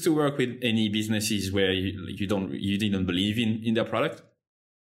refused to work with any businesses where you didn't believe in their product?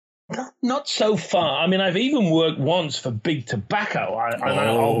 Not so far. I mean, I've even worked once for Big Tobacco.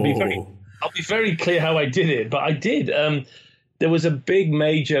 I'll be very clear how I did it, but I did. there was a big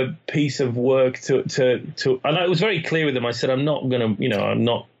major piece of work to and I was very clear with them. I said, I'm not going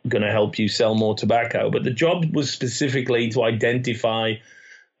to help you sell more tobacco, but the job was specifically to identify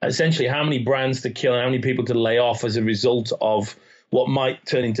essentially how many brands to kill and how many people to lay off as a result of what might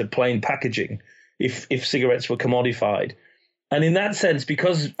turn into plain packaging if cigarettes were commodified. And in that sense,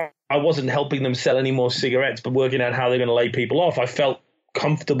 because I wasn't helping them sell any more cigarettes, but working out how they're going to lay people off, I felt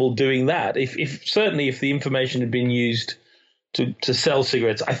comfortable doing that. If certainly if the information had been used to sell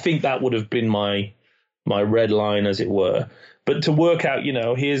cigarettes, I think that would have been my red line, as it were. But to work out,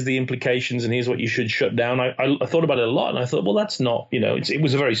 here's the implications and here's what you should shut down. I thought about it a lot, and I thought, well, that's not, it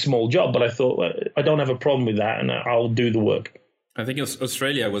was a very small job, but I thought, well, I don't have a problem with that, and I'll do the work. I think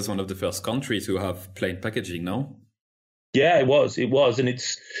Australia was one of the first countries to have plain packaging, no? Yeah, it was, and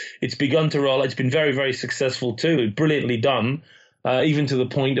it's begun to roll. It's been very, very successful too. Brilliantly done, even to the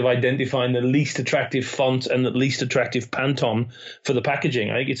point of identifying the least attractive font and the least attractive Pantone for the packaging.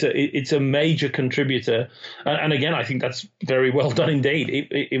 I think it's a major contributor, and again, I think that's very well done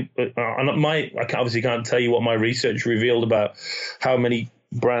indeed. I obviously can't tell you what my research revealed about how many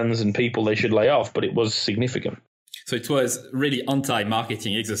brands and people they should lay off, but it was significant. So it was really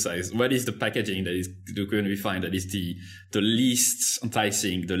anti-marketing exercise. What is the packaging that is going to be fine, that is the least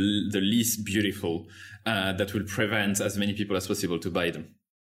enticing, the least beautiful, that will prevent as many people as possible to buy them?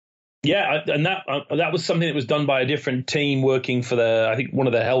 Yeah, and that was something that was done by a different team working for I think one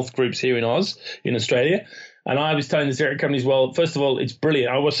of the health groups here in Australia. And I was telling the cigarette companies, well, first of all, it's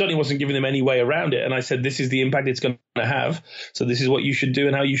brilliant. I certainly wasn't giving them any way around it. And I said, this is the impact it's going to have. So this is what you should do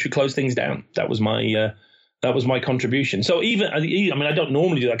and how you should close things down. That was my contribution. So I don't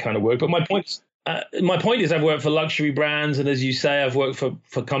normally do that kind of work, but my point is I've worked for luxury brands, and as you say, I've worked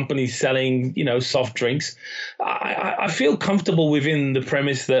for companies selling, soft drinks. I feel comfortable within the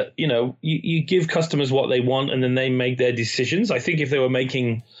premise that, you give customers what they want and then they make their decisions. I think if they were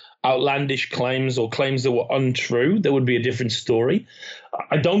making outlandish claims or claims that were untrue, there would be a different story.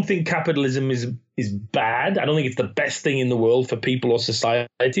 I don't think capitalism is bad. I don't think it's the best thing in the world for people or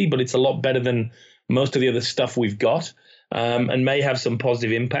society, but it's a lot better than most of the other stuff we've got, and may have some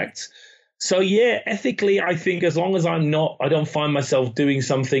positive impacts. So yeah, ethically, I think as long as I don't find myself doing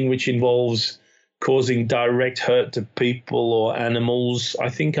something which involves causing direct hurt to people or animals, I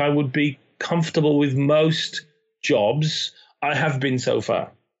think I would be comfortable with most jobs. I have been so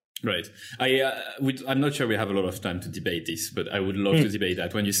far. Right. I'm not sure we have a lot of time to debate this, but I would love to debate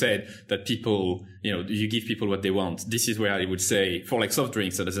that. When you said that people, you give people what they want, this is where I would say, for like soft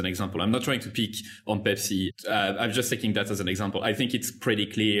drinks as an example, I'm not trying to pick on Pepsi. I'm just taking that as an example. I think it's pretty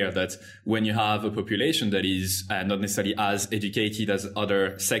clear that when you have a population that is not necessarily as educated as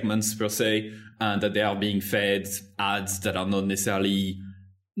other segments per se, and that they are being fed ads that are not necessarily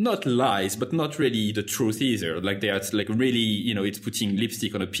not lies, but not really the truth either. Like they are like really, it's putting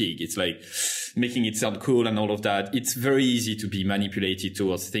lipstick on a pig. It's like making it sound cool and all of that. It's very easy to be manipulated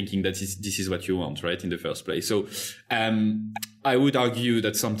towards thinking that this is what you want, right? In the first place. So, I would argue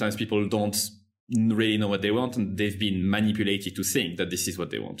that sometimes people don't really know what they want, and they've been manipulated to think that this is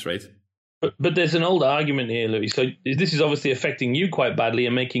what they want, right? But there's an old argument here, Louis. So this is obviously affecting you quite badly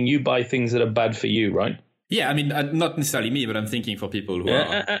and making you buy things that are bad for you, right? Yeah, I mean, not necessarily me, but I'm thinking for people who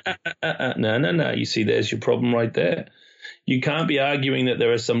are... No. You see, there's your problem right there. You can't be arguing that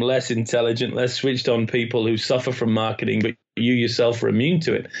there are some less intelligent, less switched on people who suffer from marketing, but you yourself are immune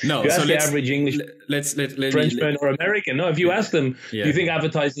to it. No, if you ask the average English Frenchman or American, if you ask them, do you think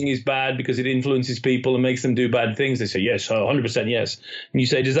advertising is bad because it influences people and makes them do bad things? They say, yes, 100% yes. And you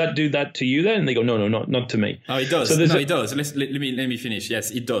say, does that do that to you then? And they go, no, not to me. Oh, it does. So it does. Let me finish. Yes,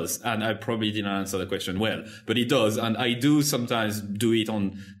 it does. And I probably didn't answer the question well, but it does. And I do sometimes do it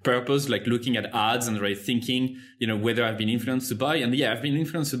on purpose, like looking at ads and really thinking, whether I've been influenced to buy. And yeah, I've been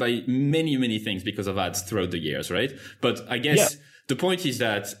influenced to buy many, many things because of ads throughout the years, right? But I guess the point is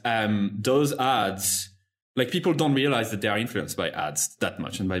that those ads, like people don't realize that they are influenced by ads that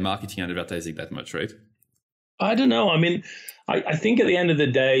much and by marketing and advertising that much, right? I don't know. I mean, I think at the end of the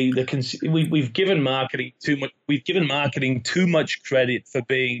day, we've given marketing too much. We've given marketing too much credit for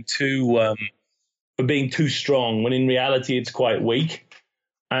being too strong, when in reality it's quite weak.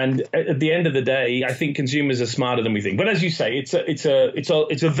 And at the end of the day, I think consumers are smarter than we think. But as you say, it's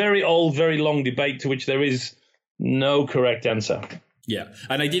a very old, very long debate to which there is no correct answer. Yeah.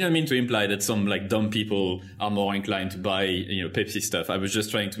 And I didn't mean to imply that some like dumb people are more inclined to buy, Pepsi stuff. I was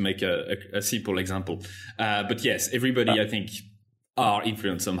just trying to make a simple example. But yes, everybody, I think, are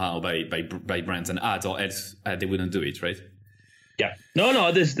influenced somehow by brands and ads, or else they wouldn't do it, right? Yeah.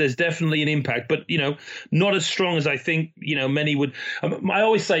 No, there's definitely an impact, but, not as strong as I think, many would. I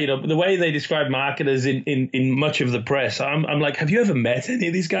always say, the way they describe marketers in much of the press, I'm like, have you ever met any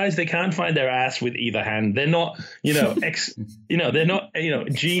of these guys? They can't find their ass with either hand. They're not, they're not,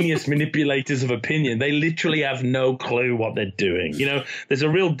 genius manipulators of opinion. They literally have no clue what they're doing. There's a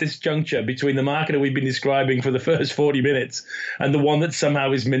real disjuncture between the marketer we've been describing for the first 40 minutes and the one that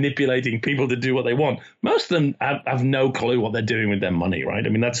somehow is manipulating people to do what they want. Most of them have no clue what they're doing with their money, right? I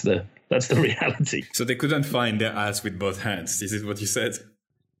mean, that's the reality. So they couldn't find their ass with both hands. This is what you said?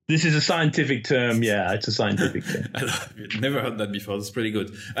 This is a scientific term. Yeah, it's a scientific term. I love it. Never heard that before. That's pretty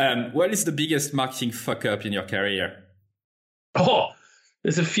good. What is the biggest marketing fuck up in your career? Oh,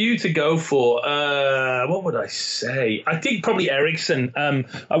 there's a few to go for. What would I say? I think probably Ericsson.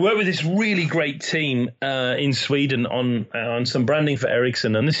 I worked with this really great team in Sweden on some branding for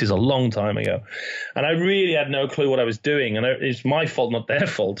Ericsson, and this is a long time ago. And I really had no clue what I was doing, and it's my fault, not their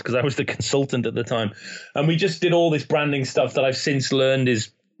fault, because I was the consultant at the time. And we just did all this branding stuff that I've since learned is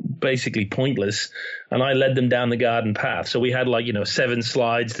basically pointless, and I led them down the garden path. So we had 7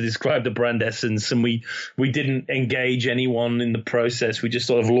 slides to describe the brand essence, and we didn't engage anyone in the process. We just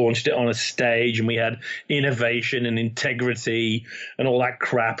sort of launched it on a stage, and we had innovation and integrity and all that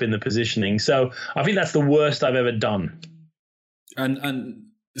crap in the positioning. So I think that's the worst I've ever done. And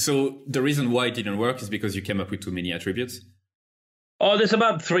so the reason why it didn't work is because you came up with too many attributes? Oh, there's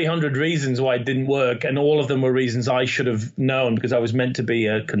about 300 reasons why it didn't work, and all of them were reasons I should have known because I was meant to be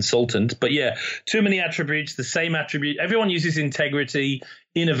a consultant. But yeah, too many attributes, the same attribute. Everyone uses integrity,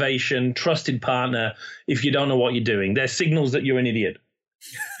 innovation, trusted partner if you don't know what you're doing. They're signals that you're an idiot.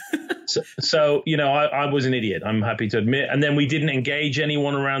 So I was an idiot, I'm happy to admit. And then we didn't engage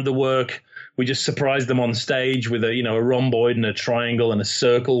anyone around the work. We just surprised them on stage with a rhomboid and a triangle and a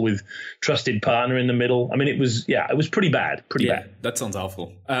circle with trusted partner in the middle. I mean, it was pretty bad. Bad. That sounds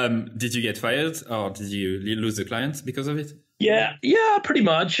awful. Did you get fired or did you lose the clients because of it? Yeah, pretty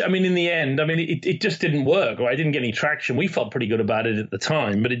much. I mean, in the end, it just didn't work, or I didn't get any traction. We felt pretty good about it at the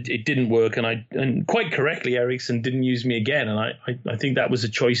time, but it didn't work. And quite correctly, Ericsson didn't use me again. And I think that was a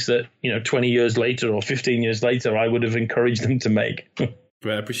choice that, 20 years later or 15 years later, I would have encouraged them to make.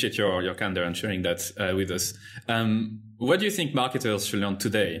 Well, I appreciate your candor and sharing that with us. What do you think marketers should learn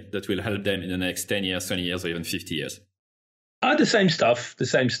today that will help them in the next 10 years, 20 years, or even 50 years? The same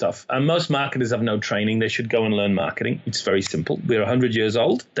stuff. Most marketers have no training. They should go and learn marketing. It's very simple. We're 100 years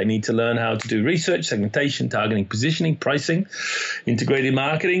old. They need to learn how to do research, segmentation, targeting, positioning, pricing, integrated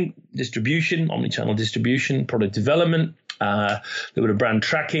marketing, distribution, omnichannel distribution, product development, a little bit of brand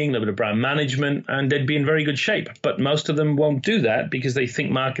tracking, a little bit of brand management, and they'd be in very good shape. But most of them won't do that because they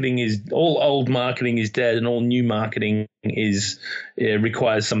think all old marketing is dead and all new marketing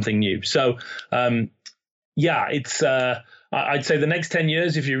requires something new. So, it's I'd say the next 10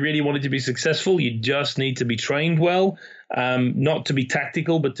 years, if you really wanted to be successful, you just need to be trained well, not to be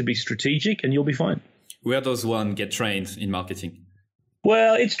tactical, but to be strategic, and you'll be fine. Where does one get trained in marketing?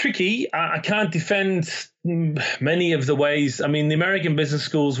 Well, it's tricky. I can't defend many of the ways. I mean, the American business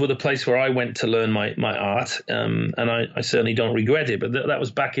schools were the place where I went to learn my art, and I certainly don't regret it. But that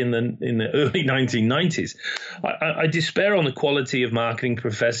was back in the early 1990s. I despair on the quality of marketing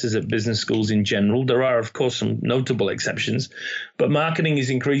professors at business schools in general. There are, of course, some notable exceptions, but marketing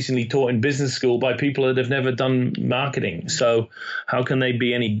is increasingly taught in business school by people that have never done marketing. So how can they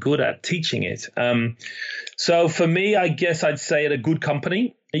be any good at teaching it? So for me, I guess I'd say at a good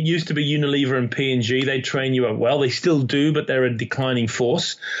company. It used to be Unilever and P&G. They train you up well. They still do, but they're a declining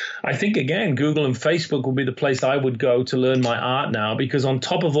force. I think, again, Google and Facebook will be the place I would go to learn my art now, because on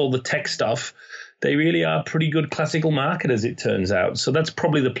top of all the tech stuff, they really are pretty good classical marketers, it turns out. So that's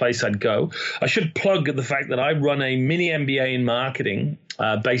probably the place I'd go. I should plug the fact that I run a mini MBA in marketing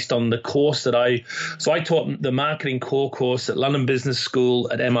based on the course that I taught the marketing core course at London Business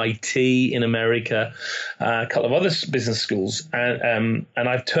School, at MIT in America, a couple of other business schools. And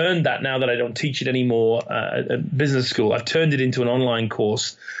I've turned that, now that I don't teach it anymore at business school, I've turned it into an online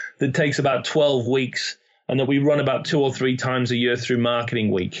course that takes about 12 weeks. And that we run about 2 or 3 times a year through Marketing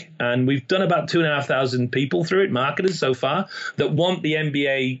Week. And we've done about 2,500 people through it, marketers so far, that want the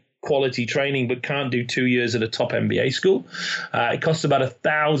MBA quality training but can't do 2 years at a top MBA school. It costs about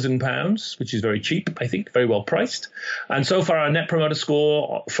 £1,000, which is very cheap, I think, very well priced. And so far, our Net Promoter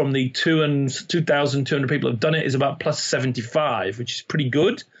Score from the 2,200 people who have done it is about plus 75, which is pretty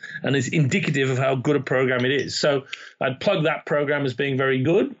good and is indicative of how good a program it is. So I'd plug that program as being very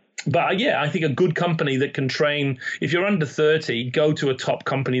good. But yeah, I think a good company that can train, if you're under 30, go to a top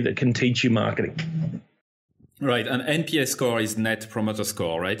company that can teach you marketing. Right, and NPS score is Net Promoter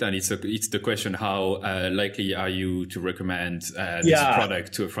Score, right? And it's the question: how likely are you to recommend this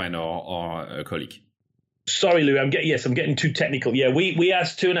product to a friend or a colleague? Sorry, Louis. I'm getting too technical. Yeah, we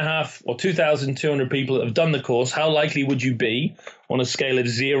asked 2,200 people that have done the course. How likely would you be on a scale of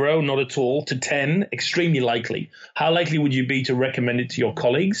 0, not at all, to 10, extremely likely? How likely would you be to recommend it to your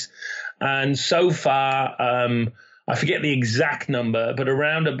colleagues? And so far, I forget the exact number, but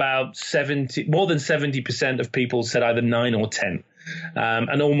around about more than 70% of people said either 9 or 10.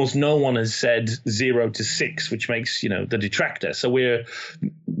 And almost no one has said 0 to 6, which makes, the detractor. So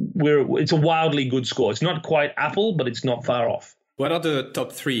it's a wildly good score. It's not quite Apple, but it's not far off. What are the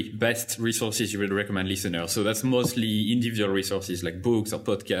top 3 best resources you would recommend listeners? So that's mostly individual resources like books or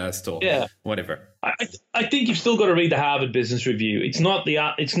podcasts or whatever. I think you've still got to read the Harvard Business Review. It's not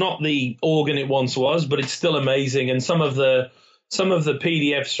the organ it once was, but it's still amazing. And some of the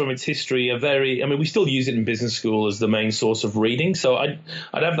PDFs from its history are we still use it in business school as the main source of reading. So I'd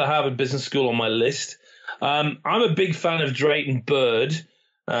have the Harvard Business School on my list. I'm a big fan of Drayton Bird.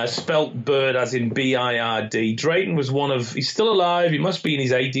 Spelt Bird as in B-I-R-D. Drayton was he's still alive. He must be in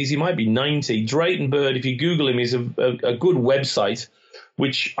his 80s. He might be 90. Drayton Bird, if you Google him, is a good website,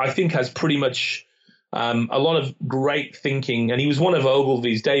 which I think has pretty much a lot of great thinking. And he was one of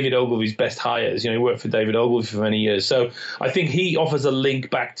David Ogilvy's best hires. He worked for David Ogilvy for many years. So I think he offers a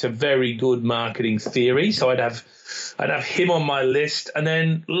link back to very good marketing theory. So I'd have him on my list. And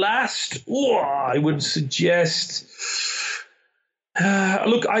then last, I would suggest...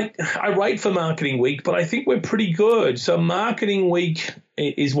 look, I write for Marketing Week, but I think we're pretty good. So Marketing Week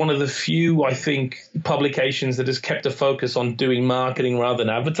is one of the few, I think, publications that has kept a focus on doing marketing rather than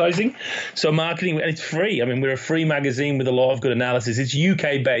advertising. So Marketing, and it's free. We're a free magazine with a lot of good analysis. It's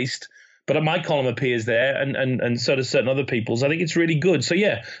UK based, but my column appears there, and so does certain other people's. I think it's really good. So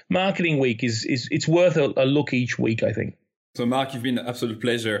yeah, Marketing Week it's worth a look each week, I think. So Mark, you've been an absolute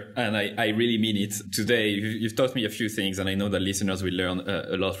pleasure, and I really mean it. Today, you've taught me a few things, and I know that listeners will learn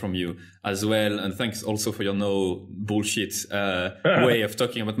a lot from you as well. And thanks also for your no bullshit way of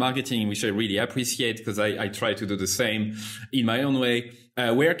talking about marketing, which I really appreciate, because I try to do the same in my own way.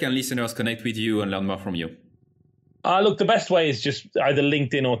 Where can listeners connect with you and learn more from you? Look, the best way is just either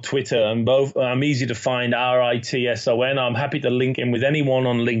LinkedIn or Twitter. I'm easy to find, RITSON. I'm happy to link in with anyone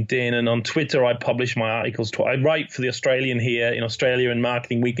on LinkedIn, and on Twitter I publish my articles. I write for The Australian here in Australia and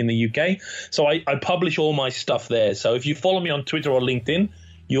Marketing Week in the UK. So I publish all my stuff there. So if you follow me on Twitter or LinkedIn,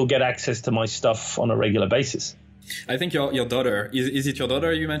 you'll get access to my stuff on a regular basis. I think your daughter, is it your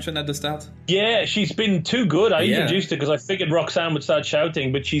daughter you mentioned at the start? Yeah, she's been too good. I introduced her because I figured Roxanne would start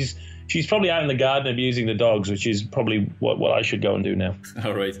shouting, but she's probably out in the garden abusing the dogs, which is probably what I should go and do now.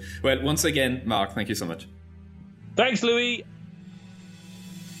 All right. Well, once again, Mark, thank you so much. Thanks, Louis.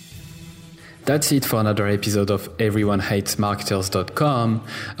 That's it for another episode of everyonehatesmarketers.com.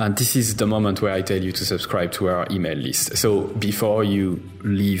 And this is the moment where I tell you to subscribe to our email list. So before you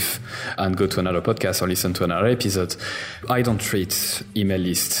leave and go to another podcast or listen to another episode, I don't treat email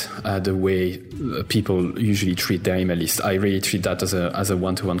list the way people usually treat their email list. I really treat that as a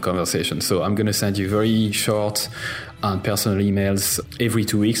one-to-one conversation. So I'm going to send you very short and personal emails every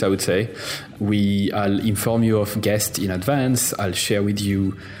 2 weeks, I would say. I'll inform you of guests in advance. I'll share with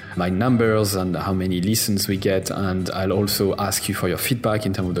you my numbers and how many listens we get, and I'll also ask you for your feedback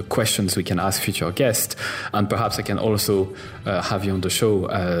in terms of the questions we can ask future guests, and perhaps I can also have you on the show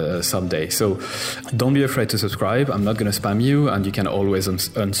someday. So don't be afraid to subscribe. I'm not going to spam you, and you can always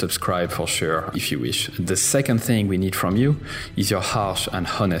unsubscribe for sure if you wish. The second thing we need from you is your harsh and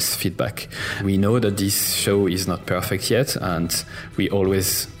honest feedback. We know that this show is not perfect yet, and we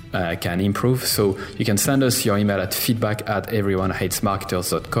always can improve. So you can send us your email at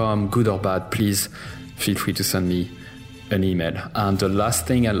feedback@everyonehatesmarketers.com. Good or bad, please feel free to send me an email. And the last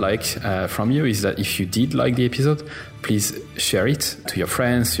thing I'd like from you is that if you did like the episode, please share it to your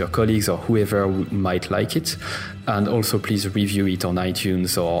friends, your colleagues, or whoever might like it. And also please review it on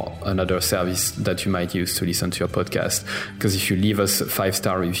iTunes or another service that you might use to listen to your podcast. Because if you leave us a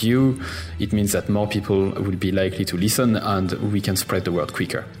 5-star review, it means that more people will be likely to listen and we can spread the word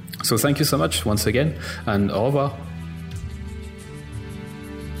quicker. So thank you so much once again, and au revoir.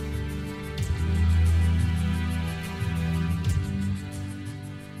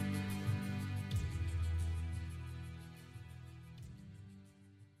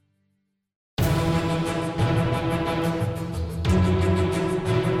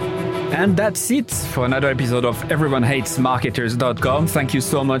 And that's it for another episode of EveryoneHatesMarketers.com. Thank you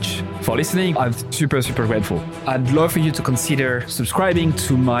so much for listening. I'm super grateful. I'd love for you to consider subscribing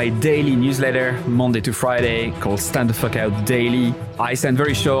to my daily newsletter, Monday to Friday, called Stand the Fuck Out Daily. I send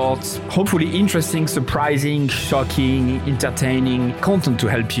very short, hopefully interesting, surprising, shocking, entertaining content to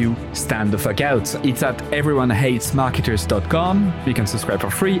help you stand the fuck out. It's at EveryoneHatesMarketers.com. You can subscribe for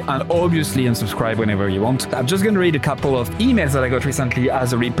free and obviously unsubscribe whenever you want. I'm just going to read a couple of emails that I got recently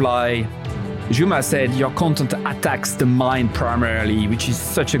as a reply. Juma said, your content attacks the mind primarily, which is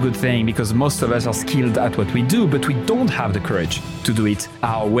such a good thing because most of us are skilled at what we do, but we don't have the courage to do it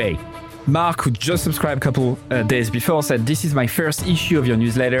our way. Mark, who just subscribed a couple days before, said, this is my first issue of your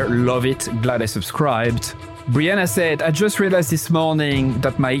newsletter. Love it. Glad I subscribed. Brianna said, I just realized this morning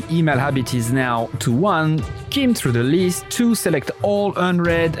that my email habit is now to 1, skim through the list, 2, select all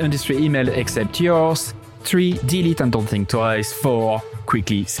unread industry email except yours, 3, delete and don't think twice, 4,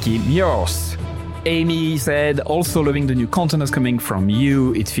 quickly skim yours. Amy said, also loving the new content that's coming from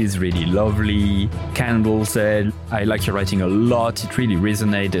you. It feels really lovely. Candle said, I like your writing a lot. It really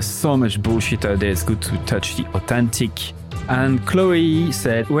resonates. There's so much bullshit out there. It's good to touch the authentic. And Chloe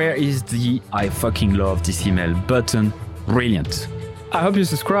said, where is the I fucking love this email button? Brilliant. I hope you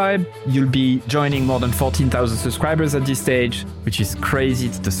subscribe. You'll be joining more than 14,000 subscribers at this stage, which is crazy.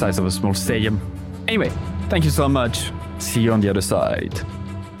 It's the size of a small stadium. Anyway, thank you so much. See you on the other side.